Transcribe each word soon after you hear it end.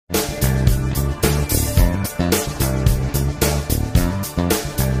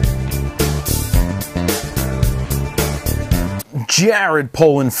Jared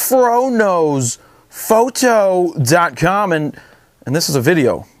Poland, photos.com, and this is a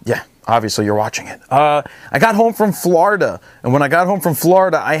video. Yeah, obviously you're watching it. I got home from Florida, and when I got home from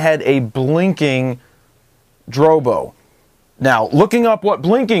Florida, I had a blinking Drobo. Now, looking up what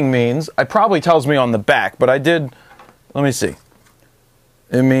blinking means, it probably tells me on the back, but I did, let me see.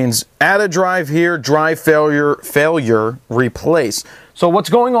 It means add a drive here, drive failure, replace. So what's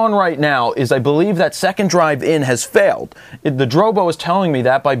going on right now is I believe that second drive in has failed. The Drobo is telling me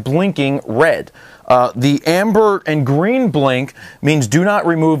that by blinking red. The amber and green blink means do not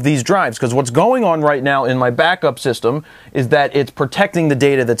remove these drives, because what's going on right now in my backup system is that it's protecting the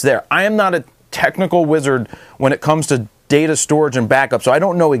data that's there. I am not a technical wizard when it comes to data storage and backup, so I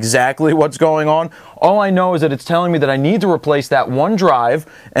don't know exactly what's going on. All I know is that it's telling me that I need to replace that one drive,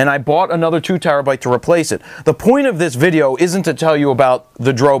 and I bought another 2 terabyte to replace it. The point of this video isn't to tell you about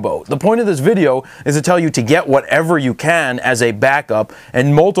the Drobo. The point of this video is to tell you to get whatever you can as a backup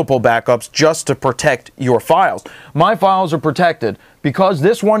and multiple backups just to protect your files. My files are protected. Because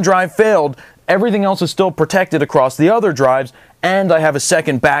this one drive failed, everything else is still protected across the other drives, and I have a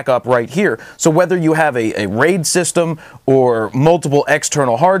second backup right here. So whether you have a RAID system or multiple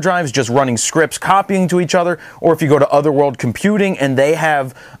external hard drives just running scripts copying to each other, or if you go to Otherworld Computing and they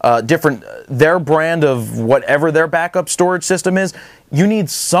have their brand of whatever their backup storage system is, you need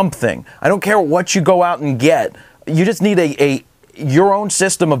something. I don't care what you go out and get. You just need your own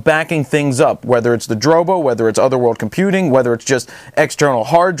system of backing things up, whether it's the Drobo, whether it's Otherworld Computing, whether it's just external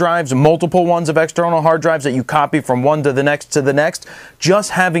hard drives, multiple ones of external hard drives that you copy from one to the next.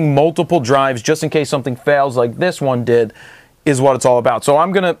 Just having multiple drives, just in case something fails like this one did, is what it's all about. So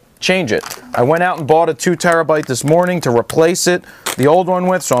I'm going to change it. I went out and bought a 2 terabyte this morning to replace the old one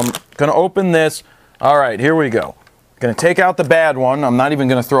with, so I'm going to open this. All right, here we go. Going to take out the bad one. I'm not even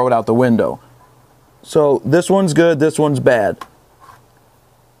going to throw it out the window. So this one's good, this one's bad.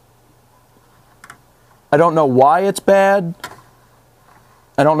 I don't know why it's bad.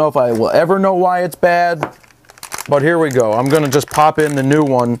 I don't know if I will ever know why it's bad. But here we go. I'm going to just pop in the new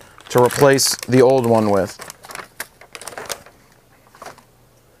one to replace the old one with.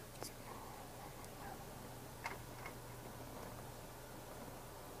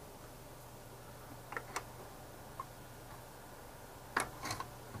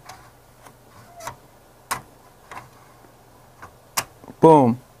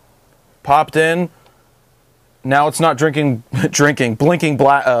 Boom. Popped in. Now it's not blinking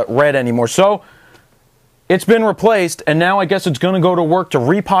red anymore. So it's been replaced, and now I guess it's going to go to work to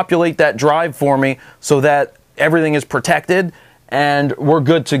repopulate that drive for me so that everything is protected and we're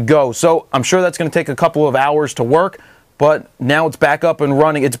good to go. So I'm sure that's going to take a couple of hours to work, but now it's back up and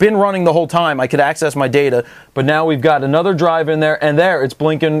running. It's been running the whole time. I could access my data, but now we've got another drive in there, and there it's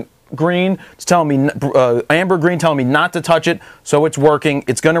blinking green. It's telling me, amber green telling me not to touch it, so it's working.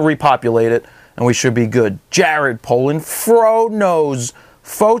 It's going to repopulate it, and we should be good. Jared Poland, photos.com.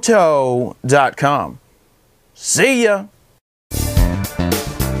 See ya.